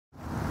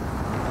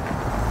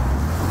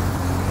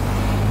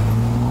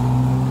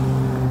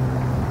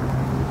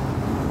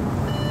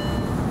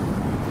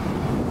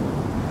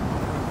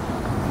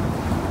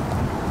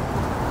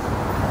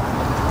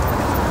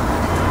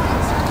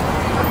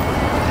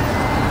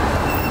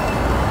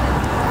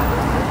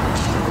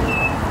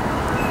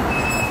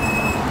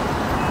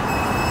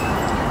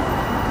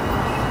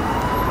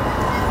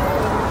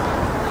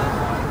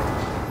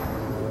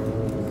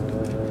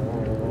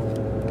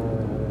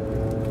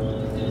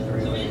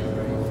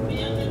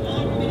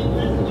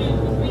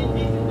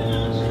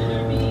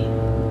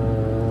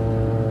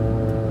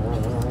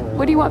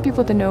What do you want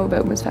people to know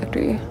about Moose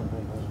Factory?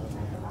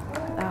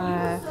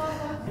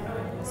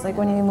 It's like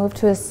when you move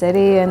to a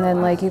city and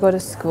then like you go to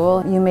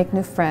school, you make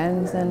new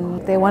friends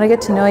and they want to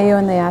get to know you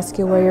and they ask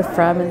you where you're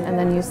from and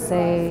then you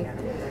say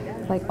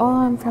like,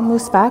 oh, I'm from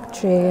Moose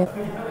Factory.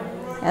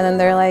 And then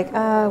they're like,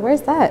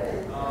 where's that?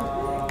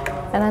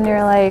 And then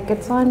you're like,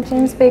 it's on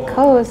James Bay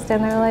Coast.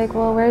 And they're like,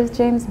 well, where's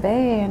James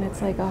Bay? And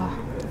it's like, oh.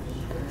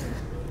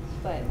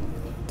 But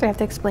do I have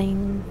to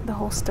explain the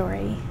whole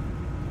story?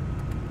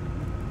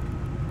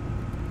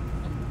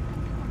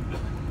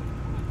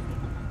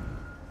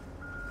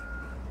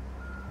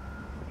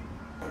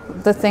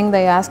 The thing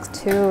they ask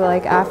too,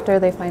 like after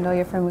they find out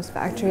you're from Moose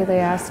Factory, they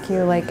ask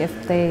you like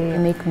if they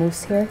make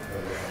moose here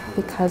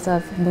because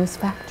of Moose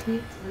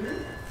Factory.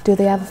 Do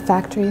they have a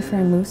factory for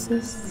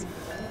mooses?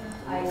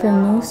 For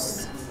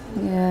moose?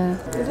 Yeah.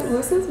 Is it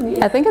mooses?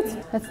 Meat? I think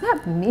it's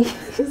not meat.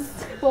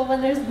 Well,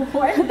 when there's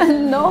more.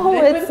 No,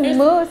 it's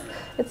moose.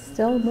 It's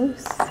still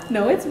moose.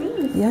 No, it's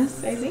meat.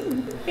 Yes. I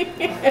think.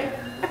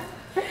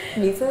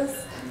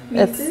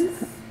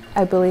 Mooses?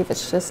 I believe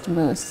it's just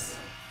moose.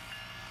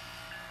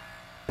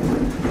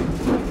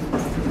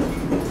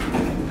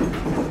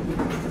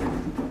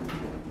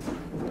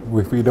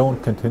 If we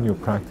don't continue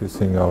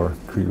practicing our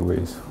Cree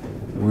ways,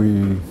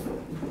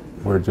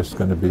 we're just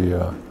going to be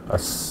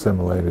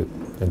assimilated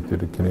into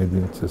the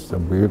Canadian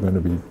system. We're going to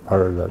be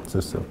part of that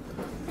system.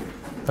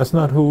 That's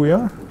not who we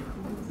are.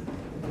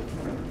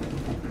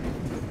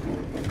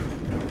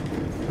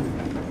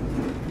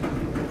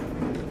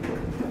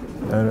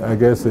 And I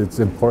guess it's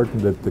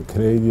important that the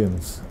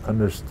Canadians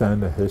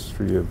understand the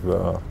history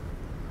of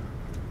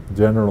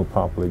general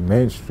public,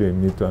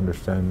 mainstream need to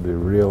understand the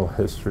real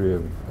history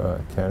of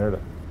Canada.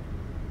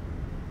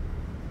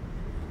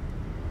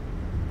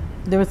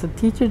 There was a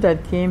teacher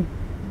that came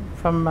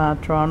from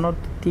Toronto to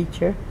teach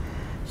her.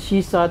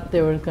 She thought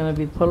there was going to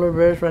be polar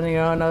bears running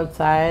around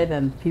outside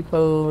and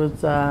people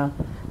with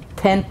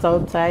tents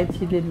outside.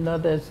 She didn't know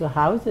there's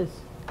houses.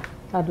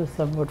 That was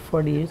about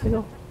 40 years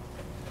ago.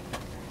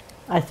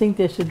 I think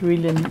they should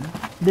really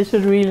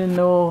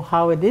know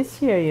how it is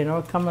here, you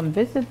know, come and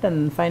visit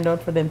and find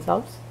out for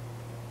themselves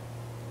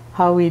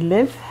how we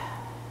live.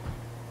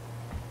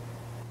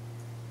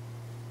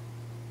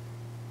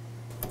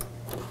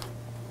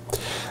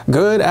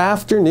 Good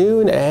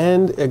afternoon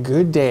and a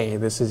good day.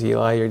 This is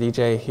Eli, your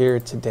DJ here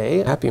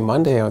today. Happy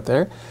Monday out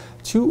there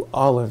to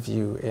all of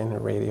you in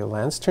Radio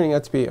Land. It's turning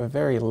out to be a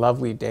very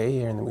lovely day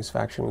here in the Moose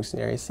Factory, Moose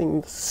area.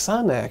 Seeing the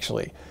sun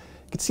actually.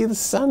 You can see the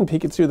sun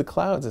peeking through the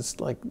clouds.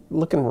 It's like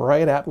looking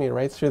right at me,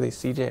 right through the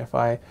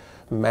CJFI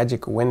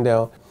magic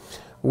window.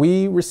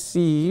 We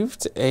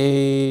received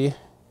a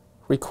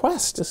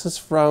request. This is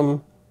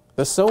from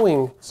the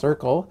Sewing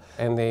Circle,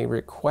 and they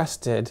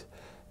requested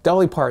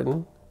Dolly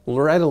Parton,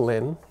 Loretta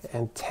Lynn,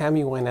 and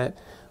Tammy Wynette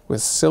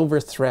with silver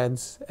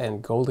threads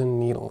and golden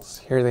needles.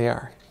 Here they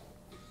are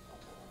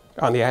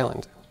on the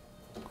island.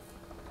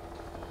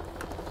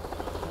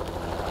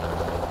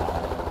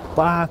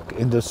 Back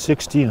in the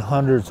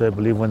 1600s, I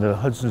believe, when the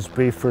Hudson's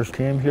Bay first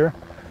came here,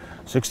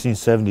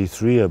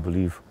 1673, I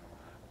believe,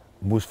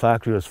 Moose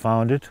Factory was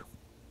founded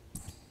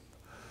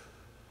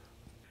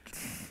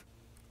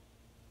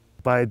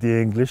by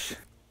the English.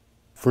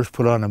 First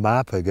put on a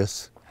map, I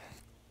guess.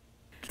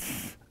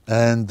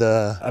 And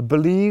I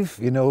believe,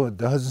 you know,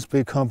 the Hudson's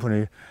Bay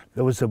Company,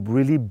 there was a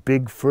really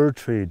big fur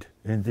trade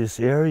in this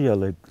area.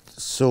 Like,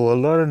 so a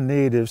lot of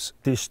natives,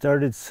 they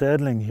started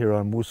settling here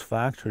on Moose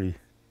Factory.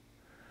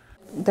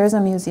 There's a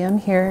museum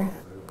here.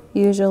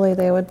 Usually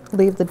they would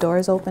leave the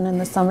doors open in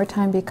the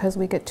summertime because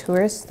we get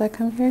tourists that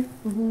come here.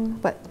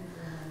 But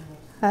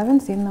I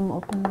haven't seen them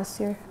open this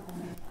year.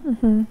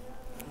 Me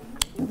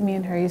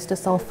and her used to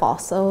sell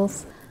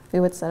fossils. We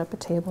would set up a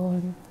table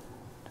and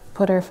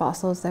put our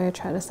fossils there,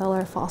 try to sell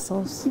our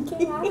fossils.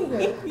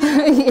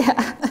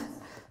 Yeah.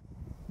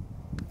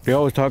 They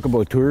always talk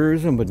about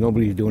tourism, but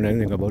nobody's doing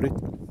anything about it.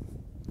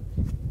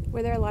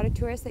 Were there a lot of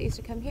tourists that used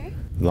to come here?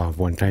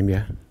 One time,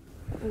 yeah.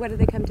 What did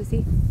they come to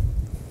see?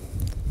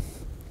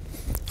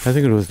 I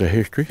think it was the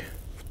history.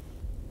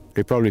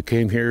 They probably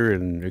came here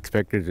and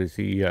expected to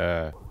see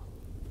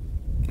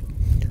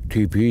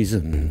teepees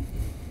and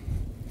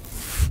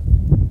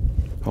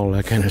all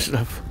that kind of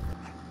stuff.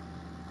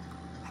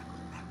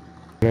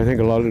 I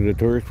think a lot of the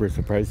tourists were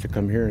surprised to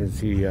come here and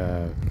see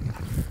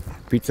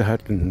Pizza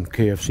Hut and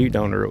KFC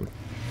down the road.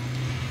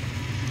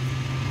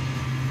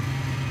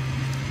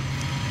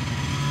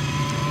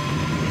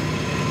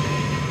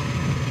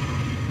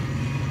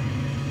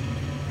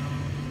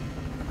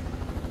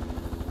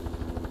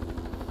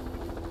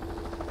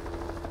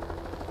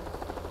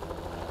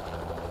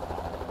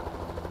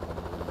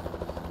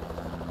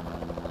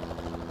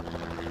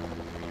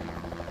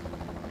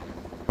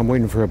 I'm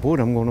waiting for a boat.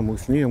 I'm going to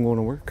Moosonee. I'm going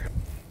to work.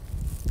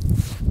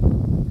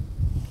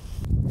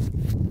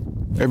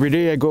 Every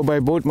day I go by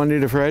boat Monday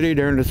to Friday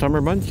during the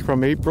summer months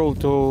from April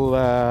till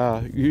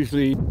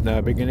usually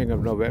the beginning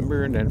of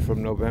November, and then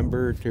from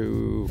November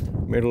to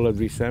middle of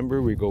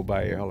December we go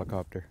by a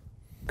helicopter.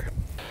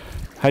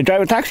 I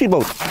drive a taxi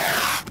boat.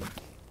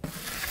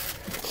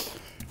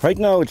 Right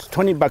now it's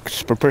 20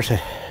 bucks per person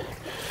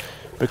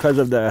because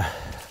of the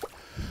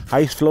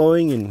ice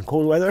flowing in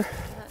cold weather.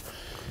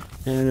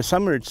 And in the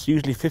summer it's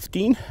usually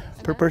 15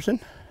 per person.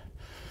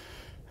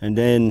 And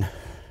then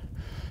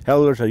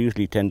elders are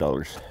usually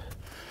 $10.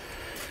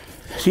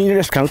 Senior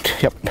discount,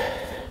 yep.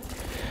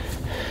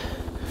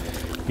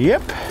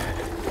 Yep.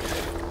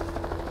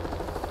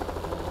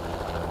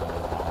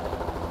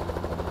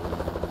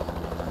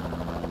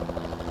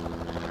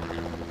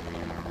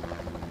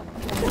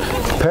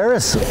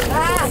 Paris,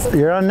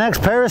 you're on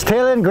next. Paris,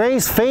 Kaylin,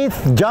 Grace,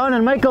 Faith, John,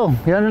 and Michael.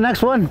 You're on the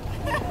next one.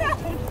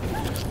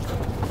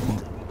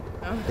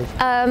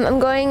 I'm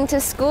going to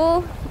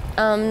school,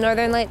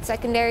 Northern Lights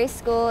Secondary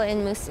School in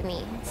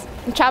Moosecraft.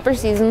 It's chopper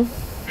season.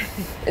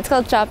 It's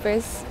called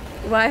choppers.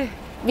 Why?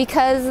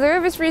 Because the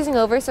river's freezing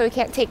over, so we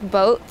can't take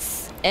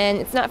boats, and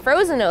it's not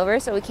frozen over,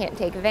 so we can't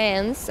take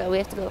vans, so we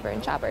have to go over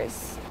in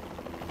choppers.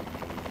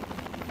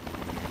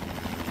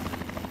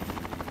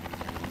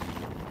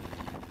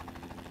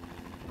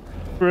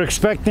 We're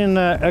expecting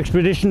the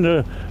expedition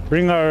to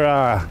bring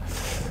our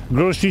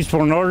groceries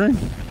for Northern.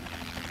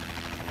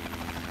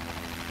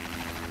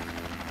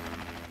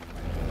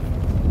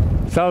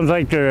 Sounds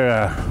like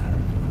they're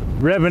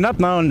revving up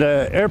now in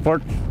the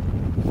airport.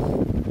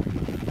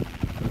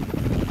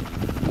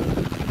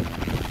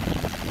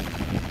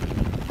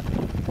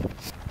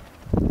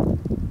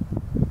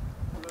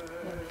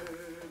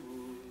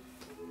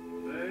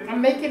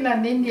 I'm making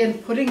an Indian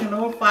pudding, an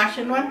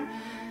old-fashioned one.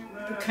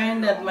 The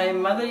kind that my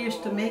mother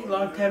used to make a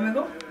long time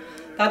ago.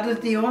 That was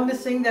the only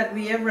thing that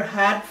we ever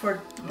had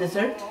for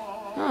dessert.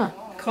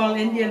 Called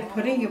Indian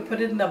pudding. You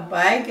put it in a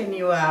bag and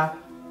you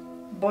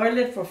boil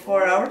it for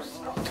 4 hours.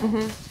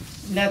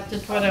 Mm-hmm. That's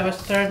just what I was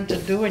starting to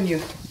do when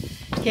you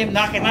came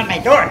knocking on my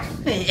door.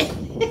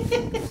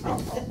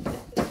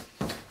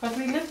 But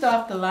we lived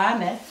off the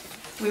land, eh?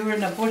 We were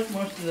in the bush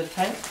most of the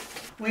time.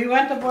 We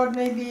went about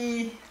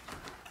maybe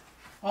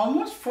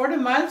almost 40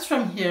 miles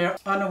from here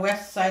on the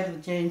west side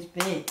of James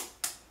Bay.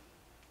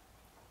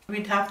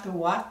 We'd have to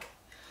walk.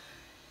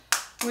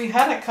 We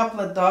had a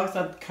couple of dogs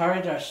that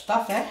carried our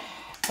stuff, eh?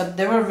 But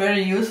they were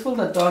very useful,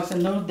 the dogs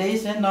in those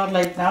days, eh? Not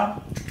like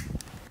now.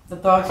 The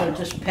dogs are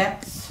just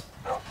pets.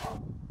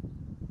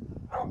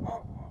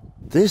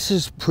 This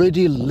is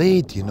pretty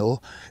late, you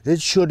know. It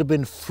should have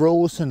been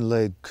frozen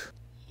like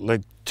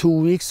 2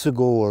 weeks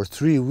ago or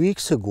 3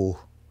 weeks ago.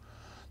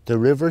 The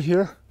river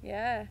here.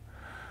 Yeah.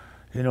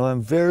 You know,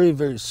 I'm very,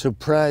 very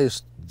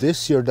surprised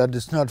this year that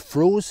it's not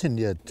frozen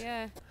yet.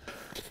 Yeah.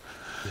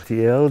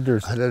 The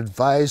elders had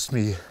advised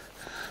me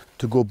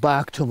to go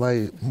back to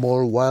my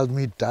more wild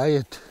meat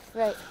diet.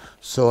 Right.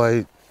 So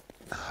I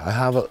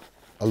have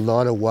a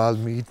lot of wild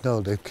meat now.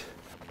 Like,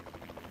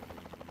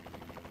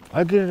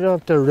 I get it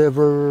off the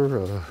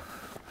river,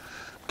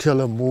 kill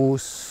a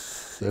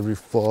moose every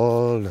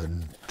fall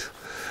and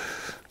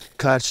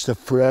catch the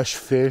fresh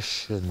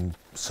fish, and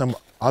some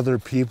other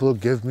people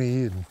give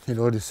me, and, you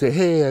know, they say,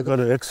 hey, I got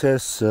an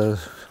excess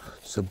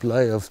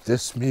supply of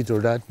this meat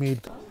or that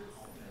meat.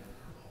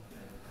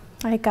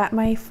 I got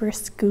my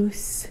first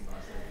goose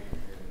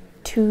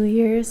 2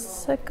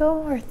 years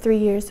ago or 3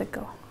 years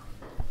ago.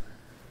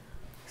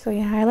 So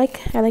yeah, I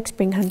like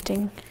spring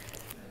hunting.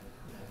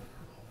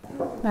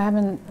 I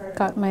haven't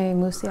got my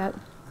moose yet.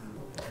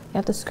 You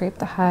have to scrape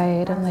the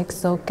hide and like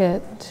soak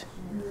it,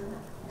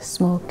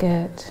 smoke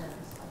it.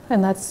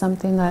 And that's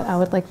something that I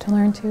would like to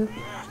learn too.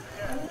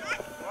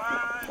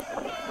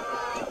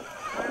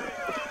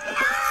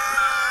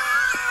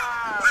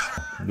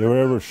 They were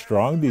ever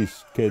strong,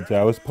 these kids.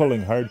 I was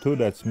pulling hard too,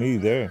 that's me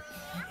there.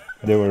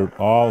 They were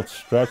all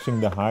stretching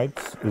the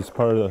hides as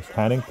part of the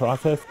tanning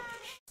process.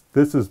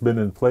 This has been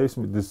in place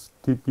with this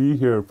teepee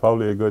here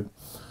probably a good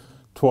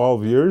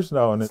 12 years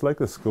now, and it's like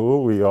a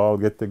school. We all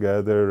get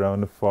together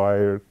around the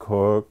fire,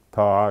 cook,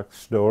 talk,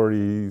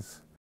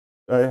 stories.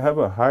 I have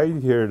a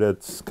hide here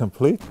that's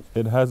complete.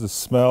 It has a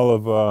smell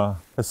of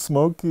a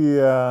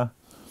smoky, I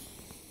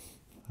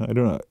don't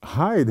know,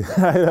 hide.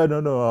 I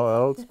don't know how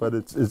else, but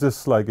it's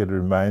just like it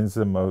reminds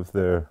them of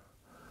their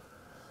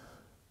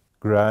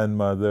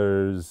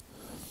grandmothers.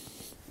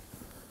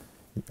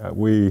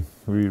 We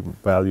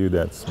value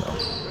that smell.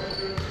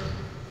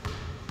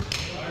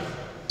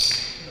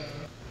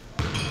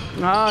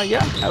 Yeah,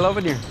 I love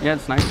it here. Yeah,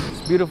 it's nice.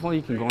 It's beautiful.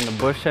 You can go in the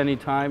bush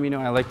anytime. You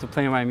know, I like to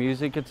play my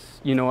music.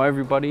 It's, you know,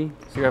 everybody.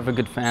 So you have a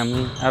good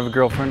family. I have a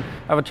girlfriend.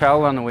 I have a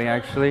child on the way,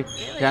 actually.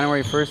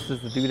 January 1st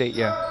is the due date,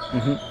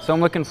 yeah. So I'm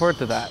looking forward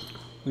to that.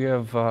 We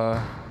have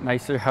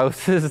nicer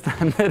houses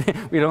than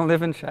we don't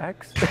live in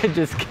shacks.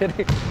 Just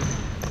kidding.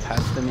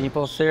 Pass the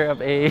maple syrup,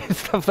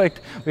 stuff like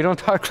that. We don't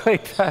talk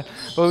like that.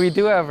 But we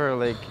do have our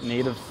like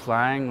native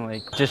slang,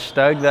 like just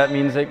stug, that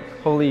means like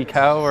holy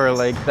cow, or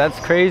like that's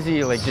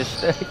crazy, like just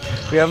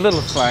stug. We have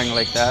little slang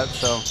like that,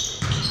 so.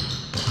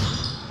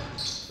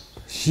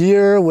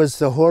 Here was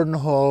the Horton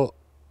Hall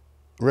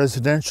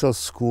Residential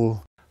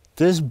School.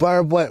 This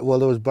barbed wire, well,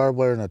 there was barbed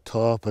wire on the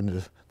top,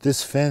 and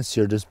this fence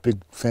here, this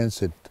big fence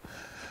that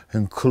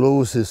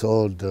encloses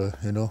all the,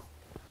 you know.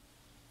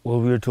 Well,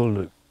 we were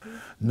told,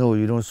 no,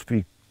 you don't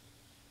speak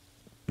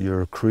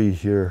you're a Cree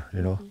here,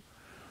 you know.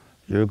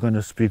 You're going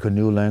to speak a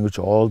new language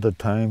all the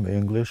time,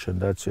 English, and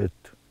that's it.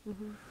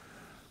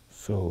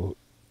 So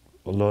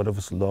a lot of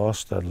us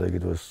lost that. Like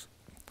it was,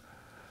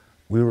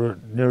 we were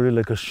nearly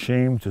like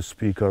ashamed to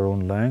speak our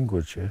own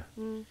language,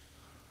 you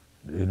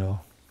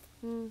know.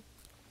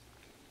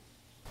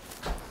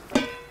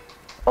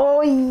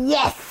 Oh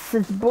yes,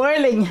 it's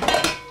boiling.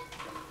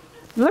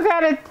 Look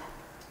at it.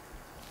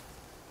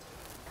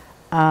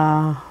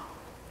 I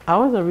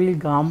was a real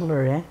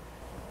gambler,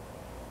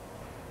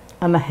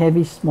 and a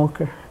heavy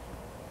smoker.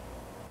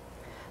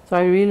 So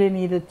I really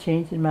needed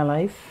change in my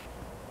life.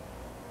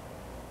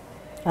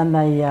 And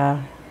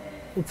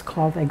it's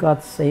called I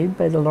Got Saved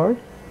by the Lord.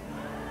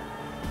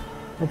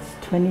 That's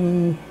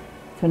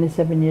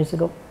 27 years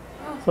ago.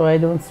 So I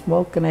don't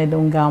smoke and I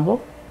don't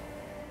gamble.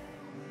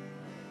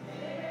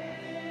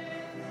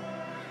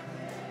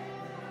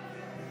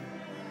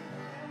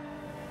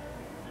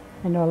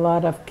 I know a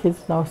lot of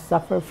kids now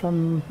suffer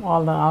from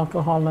all the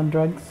alcohol and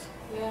drugs.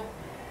 Yeah.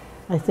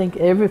 I think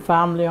every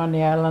family on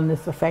the island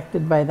is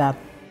affected by that.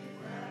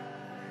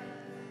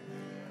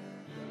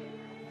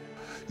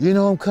 You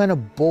know, I'm kind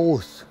of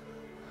both.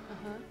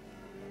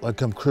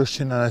 Like I'm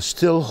Christian and I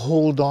still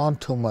hold on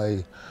to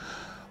my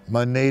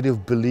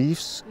native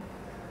beliefs.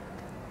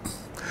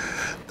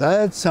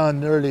 That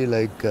sounds nearly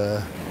like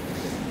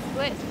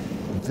What?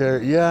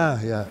 very,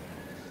 yeah.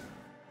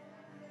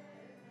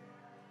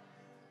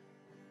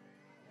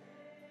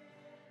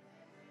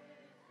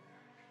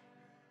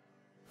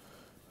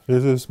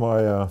 This is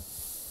my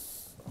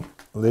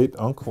late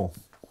uncle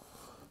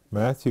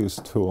Matthew's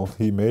tool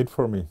he made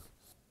for me.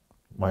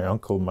 My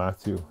uncle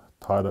Matthew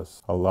taught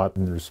us a lot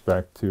in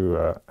respect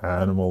to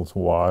animals,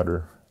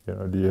 water, you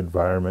know, the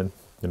environment,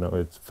 you know,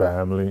 its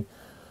family.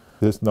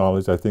 This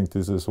knowledge, I think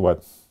this is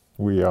what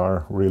we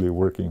are really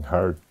working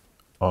hard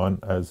on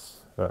as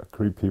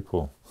Cree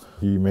people.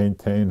 He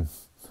maintained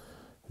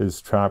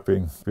his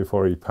trapping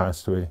before he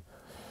passed away.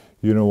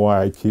 You know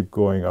why I keep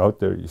going out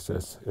there, he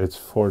says, it's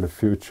for the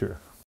future.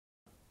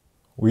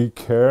 We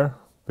care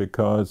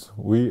because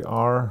we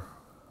are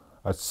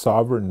a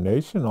sovereign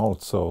nation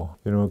also.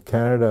 You know,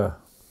 Canada,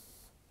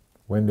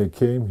 when they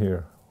came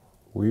here,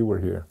 we were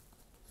here.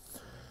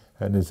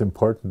 And it's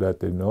important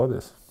that they know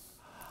this.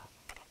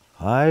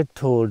 I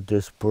told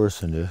this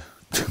person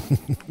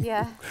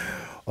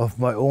of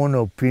my own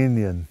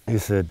opinion. He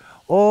said,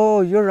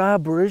 "Oh, you're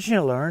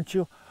Aboriginal, aren't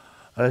you?"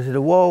 I said,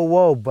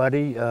 whoa,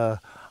 buddy,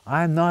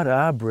 I'm not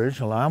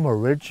Aboriginal, I'm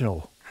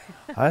original.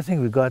 I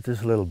think we got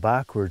this a little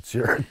backwards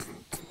here.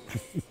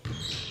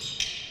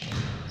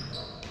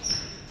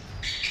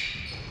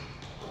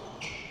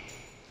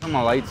 I'm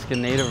a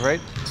light-skinned native,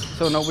 right?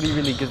 So nobody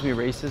really gives me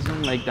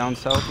racism, like down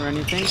south or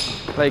anything.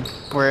 Like,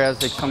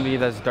 whereas like somebody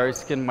that's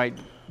dark-skinned might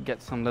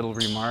get some little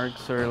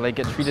remarks or like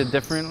get treated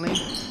differently.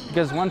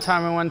 Because one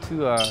time I went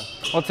to,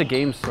 it's a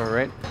game store,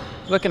 right?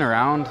 Looking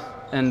around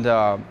and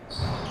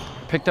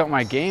picked up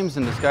my games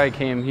and this guy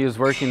came, he was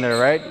working there,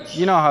 right?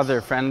 You know how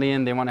they're friendly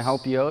and they want to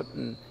help you out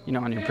and, you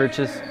know, on your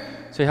purchase.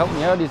 So he helped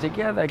me out, he's like,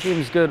 yeah, that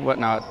game's good,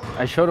 whatnot.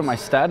 I showed him my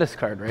status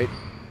card, right?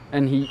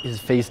 And his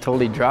face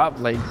totally dropped,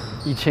 like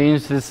he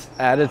changed his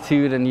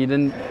attitude and he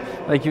didn't,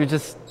 like he was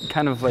just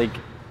kind of like,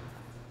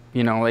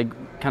 you know, like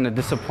kind of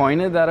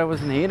disappointed that I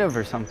was native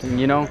or something,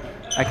 you know?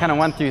 I kind of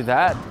went through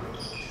that.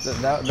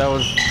 That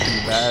was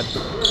pretty bad.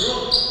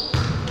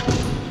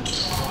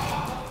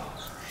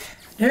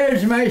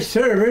 Here's my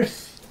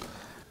service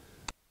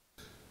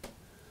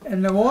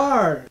in the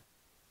war.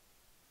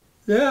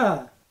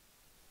 Yeah.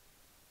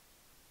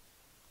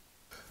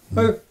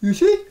 You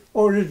see?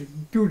 Oh, it's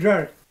too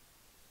dark.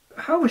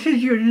 How is it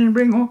you didn't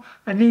bring home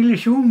an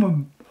English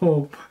woman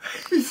home?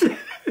 He said,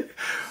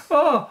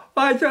 oh,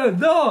 I thought,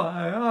 no,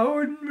 I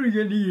wouldn't bring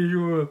an English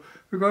woman.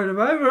 Because if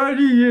I'm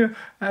running here,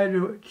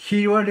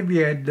 she want to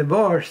be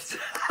divorced.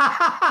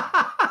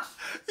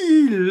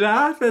 He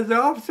laughed as an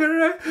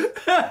officer.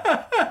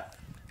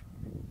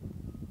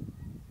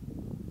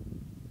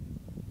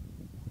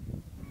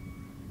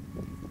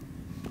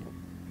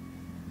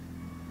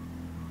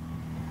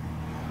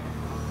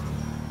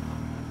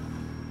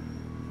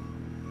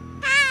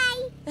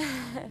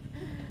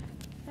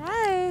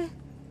 Hi. Am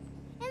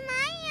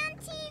I on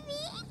TV?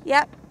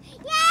 Yep.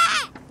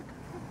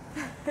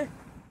 Yeah!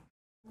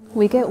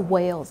 We get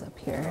whales up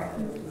here.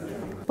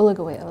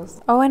 Beluga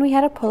whales. Oh, and we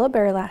had a polar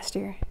bear last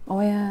year. Oh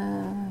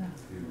yeah.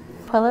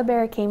 Polar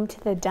bear came to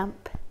the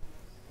dump,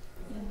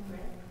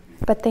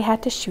 but they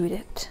had to shoot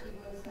it.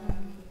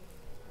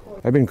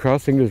 I've been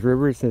crossing this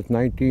river since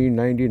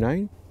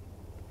 1999.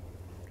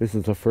 This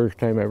is the first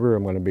time ever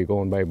I'm going to be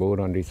going by boat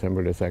on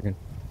December the 2nd.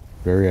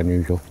 Very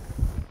unusual.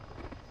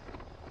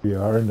 We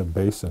are in the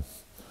basin.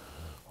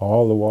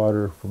 All the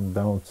water from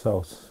down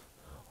south,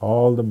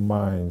 all the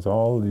mines,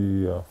 all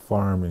the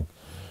farming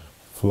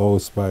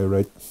flows by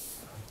right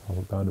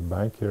all down the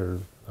bank here.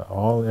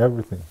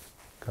 Everything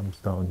comes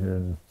down here.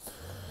 And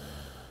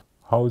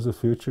how is the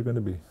future going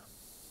to be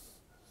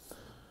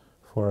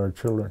for our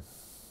children?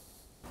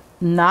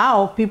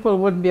 Now people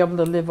wouldn't be able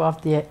to live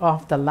off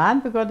the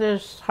land because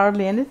there's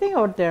hardly anything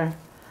out there.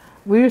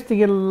 We used to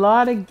get a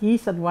lot of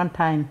geese at one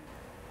time.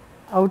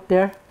 Out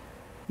there,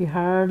 you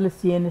hardly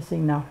see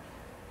anything now.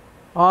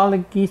 All the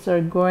geese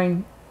are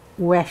going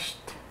west,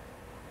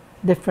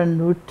 different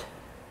route.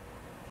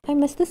 I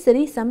miss the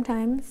city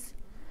sometimes,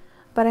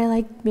 but I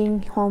like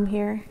being home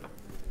here.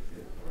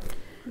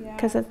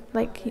 Because it's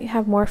like you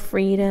have more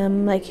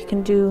freedom, like you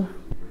can do,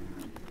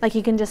 like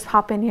you can just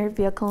hop in your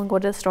vehicle and go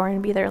to the store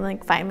and be there in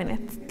like 5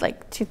 minutes,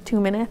 like two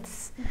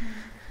minutes.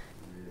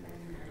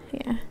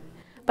 Yeah,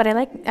 but I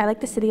like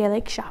the city. I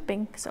like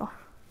shopping, so.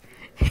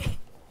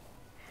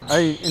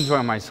 I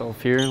enjoy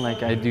myself here.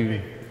 Like I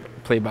do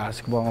play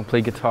basketball,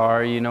 play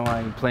guitar, you know,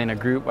 I play in a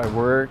group, I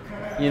work.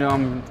 You know,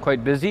 I'm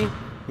quite busy.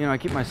 You know, I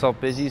keep myself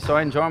busy, so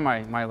I enjoy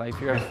my life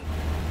here.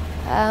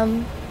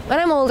 When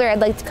I'm older, I'd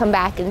like to come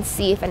back and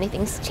see if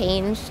anything's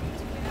changed.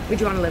 Would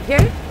you want to live here?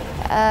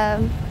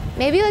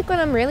 Maybe like when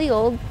I'm really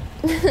old.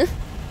 A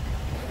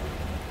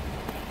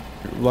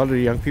lot of the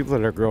young people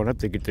that are growing up,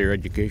 they get their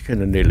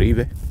education and they leave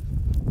it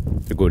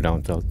to go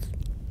down south.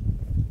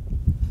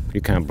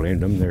 You can't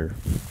blame them.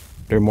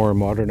 They're more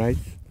modernized.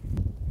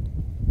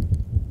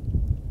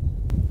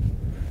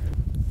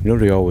 You know,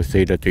 they always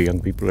say that the young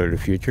people are the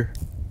future.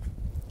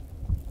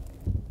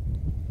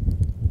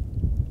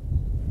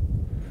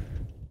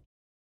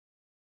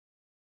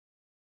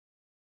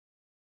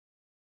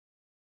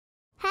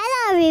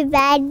 Hello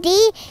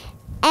everybody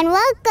and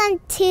welcome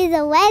to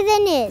the weather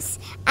news.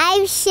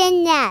 I'm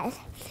Chanel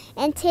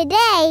and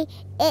today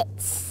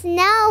it's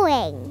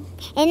snowing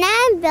and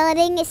I'm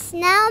building a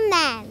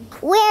snowman.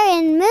 We're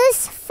in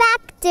Moose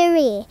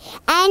Factory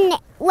and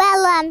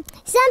well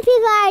some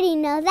people already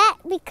know that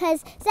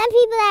because some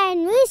people that are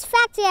in Moose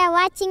Factory are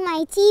watching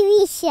my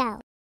TV show.